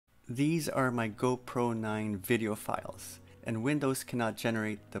These are my GoPro 9 video files, and Windows cannot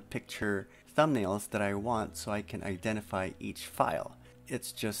generate the picture thumbnails that I want, so I can identify each file.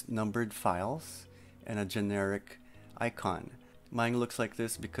 It's just numbered files and a generic icon. Mine looks like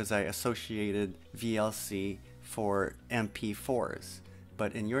this because I associated VLC for MP4s,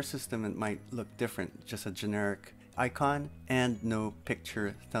 but in your system it might look different, just a generic icon and no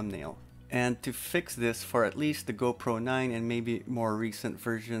picture thumbnail. And to fix this for at least the GoPro 9 and maybe more recent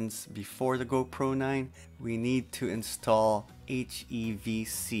versions before the GoPro 9, we need to install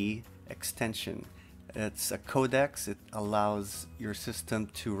HEVC extension. It's a codecs. It allows your system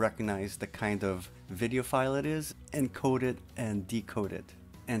to recognize the kind of video file it is, encode it and decode it.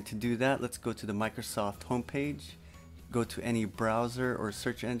 And to do that, let's go to the Microsoft homepage, go to any browser or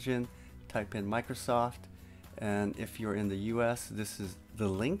search engine, type in Microsoft, and if you're in the US, this is the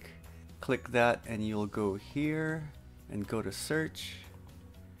link. Click that and you'll go here and go to search,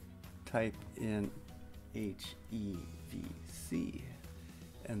 type in HEVC,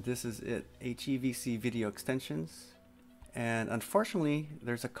 and this is it, HEVC video extensions. And unfortunately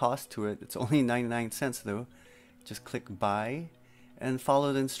there's a cost to it. It's only 99 cents though. Just click buy and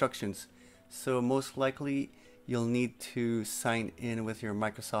follow the instructions. So most likely you'll need to sign in with your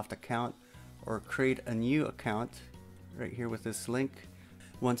Microsoft account or create a new account right here with this link.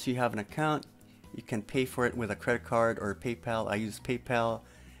 Once you have an account, you can pay for it with a credit card or PayPal. I use PayPal,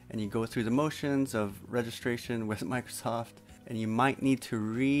 and you go through the motions of registration with Microsoft, and you might need to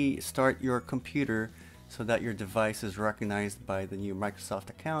restart your computer so that your device is recognized by the new Microsoft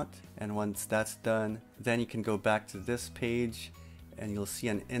account. And once that's done, then you can go back to this page and you'll see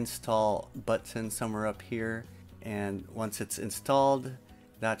an install button somewhere up here, and once it's installed,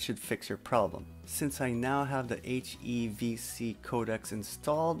 that should fix your problem. Since I now have the HEVC codecs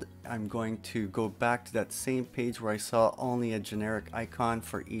installed, I'm going to go back to that same page where I saw only a generic icon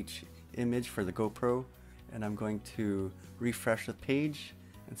for each image for the GoPro, and I'm going to refresh the page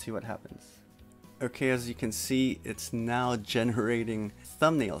and see what happens. Okay, as you can see, it's now generating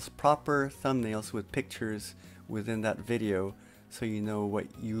thumbnails, proper thumbnails with pictures within that video, so you know what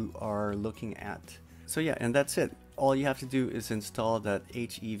you are looking at. So yeah, and that's it. All you have to do is install that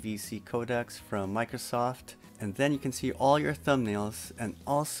HEVC codecs from Microsoft, and then you can see all your thumbnails, and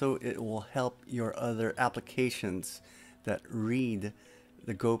also it will help your other applications that read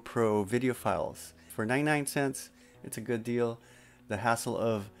the GoPro video files. For 99 cents, it's a good deal. The hassle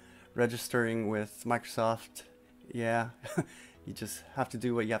of registering with Microsoft, yeah, you just have to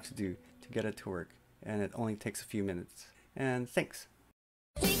do what you have to do to get it to work, and it only takes a few minutes. And thanks.